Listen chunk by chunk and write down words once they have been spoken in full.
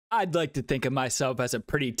I'd like to think of myself as a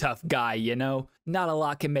pretty tough guy, you know? Not a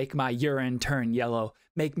lot can make my urine turn yellow,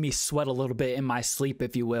 make me sweat a little bit in my sleep,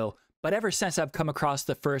 if you will. But ever since I've come across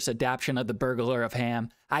the first adaptation of the Burglar of Ham,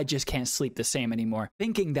 I just can't sleep the same anymore.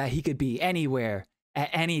 Thinking that he could be anywhere, at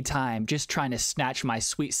any time, just trying to snatch my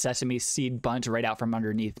sweet sesame seed buns right out from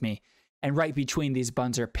underneath me. And right between these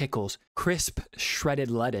buns are pickles, crisp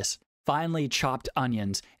shredded lettuce, finely chopped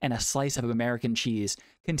onions, and a slice of American cheese,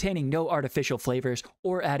 containing no artificial flavors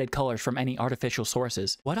or added colors from any artificial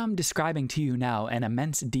sources. What I'm describing to you now in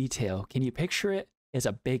immense detail, can you picture it? Is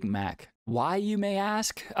a Big Mac. Why, you may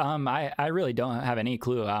ask? I really don't have any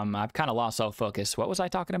clue. I've kind of lost self-focus. What was I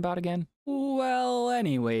talking about again? Well,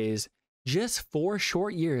 anyways, just 4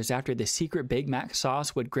 short years after the secret Big Mac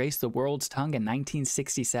sauce would grace the world's tongue in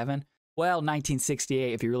 1967, well,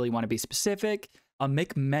 1968 if you really want to be specific, a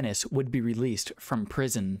McMenace would be released from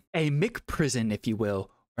prison. A McPrison, if you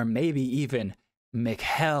will, or maybe even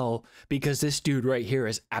McHell, because this dude right here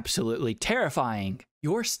is absolutely terrifying.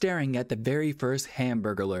 You're staring at the very first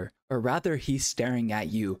Hamburglar, or rather he's staring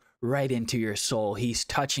at you, right into your soul. He's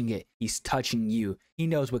touching it. He's touching you. He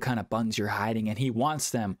knows what kind of buns you're hiding and he wants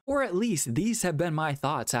them. Or at least these have been my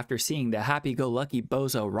thoughts after seeing the happy-go-lucky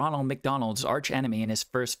bozo Ronald McDonald's arch enemy in his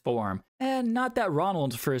first form. And not that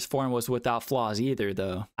Ronald's first form was without flaws either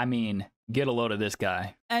though. I mean, get a load of this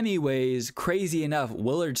guy. Anyways, crazy enough,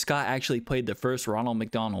 Willard Scott actually played the first Ronald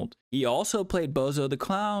McDonald. He also played Bozo the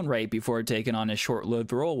Clown right before taking on his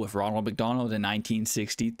short-lived role with Ronald McDonald in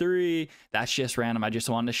 1963. That's just random, I just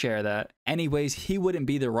wanted to share that. Anyways, he wouldn't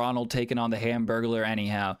be the Ronald taking on the Hamburglar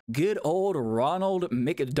anyhow. Good old Ronald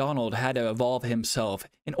McDonald had to evolve himself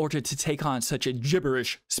in order to take on such a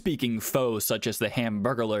gibberish-speaking foe such as the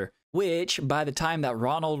Hamburglar. Which, by the time that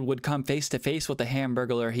Ronald would come face to face with the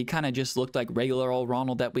Hamburglar, he kind of just looked like regular old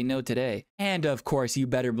Ronald that we know today. And of course, you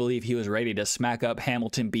better believe he was ready to smack up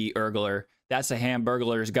Hamilton B. Urgler. That's the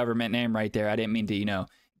Hamburglar's government name right there. I didn't mean to, you know,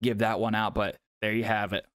 give that one out, but there you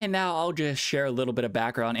have it. And now I'll just share a little bit of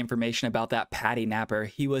background information about that Patty Napper.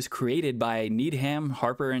 He was created by Needham,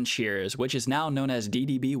 Harper, and Shears, which is now known as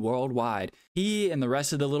DDB Worldwide. He and the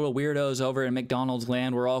rest of the little weirdos over in McDonald's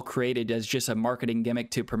land were all created as just a marketing gimmick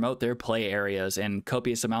to promote their play areas and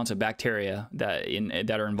copious amounts of bacteria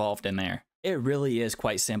that are involved in there. It really is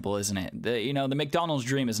quite simple, isn't it? The McDonald's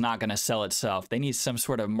dream is not going to sell itself. They need some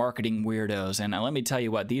sort of marketing weirdos. And let me tell you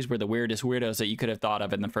what, these were the weirdest weirdos that you could have thought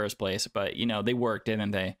of in the first place. But, you know, they worked, didn't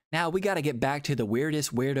they? Now, we got to get back to the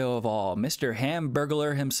weirdest weirdo of all, Mr.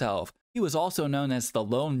 Hamburglar himself. He was also known as the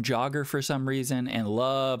lone jogger for some reason and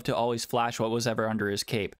loved to always flash what was ever under his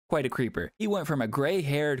cape. Quite a creeper. He went from a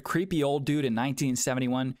gray-haired, creepy old dude in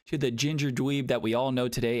 1971 to the ginger dweeb that we all know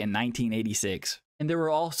today in 1986. And there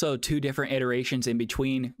were also 2 different iterations in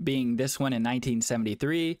between, being this one in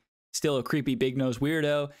 1973, still a creepy big-nosed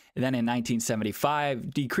weirdo, and then in 1975,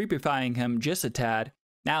 decreepifying him just a tad.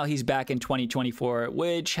 Now he's back in 2024,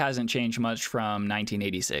 which hasn't changed much from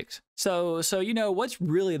 1986. So, you know, what's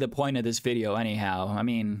really the point of this video anyhow? I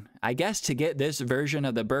mean, I guess to get this version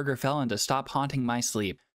of the Burger Felon to stop haunting my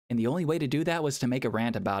sleep. And the only way to do that was to make a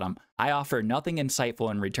rant about him. I offer nothing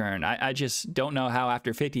insightful in return. I just don't know how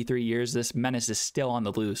after 53 years this menace is still on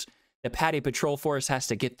the loose. The Patty Patrol Force has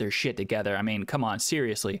to get their shit together. I mean, come on,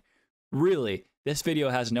 seriously. Really, this video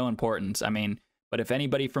has no importance. I mean, but if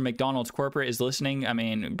anybody from McDonald's corporate is listening, I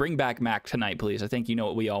mean, bring back Mac tonight, please. I think you know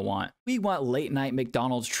what we all want. We want late night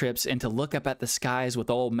McDonald's trips and to look up at the skies with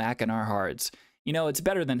old Mac in our hearts. You know, it's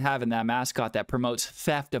better than having that mascot that promotes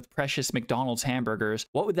theft of precious McDonald's hamburgers.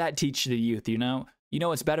 What would that teach the youth, you know? You know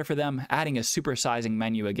what's better for them? Adding a supersizing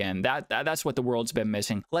menu again. That's what the world's been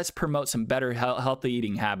missing. Let's promote some better healthy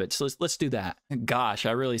eating habits. Let's do that. Gosh,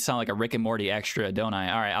 I really sound like a Rick and Morty extra, don't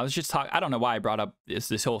I? All right, I was just talking. I don't know why I brought up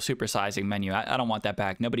this whole supersizing menu. I don't want that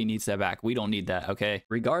back. Nobody needs that back. We don't need that, okay?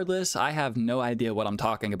 Regardless, I have no idea what I'm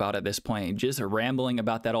talking about at this point. Just rambling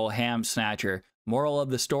about that old ham snatcher. Moral of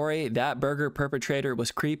the story, that burger perpetrator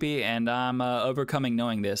was creepy, and I'm overcoming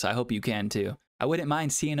knowing this. I hope you can too. I wouldn't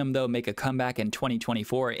mind seeing him, though, make a comeback in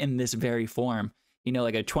 2024 in this very form. You know,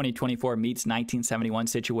 like a 2024 meets 1971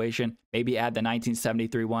 situation. Maybe add the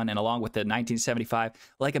 1973 one, and along with the 1975,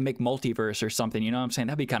 like a McMultiverse or something. You know what I'm saying?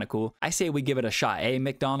 That'd be kind of cool. I say we give it a shot. Hey,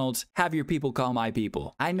 McDonald's, have your people call my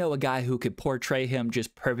people. I know a guy who could portray him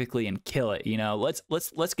just perfectly and kill it. You know,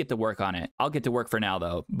 let's get to work on it. I'll get to work for now,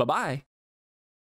 though. Bye-bye.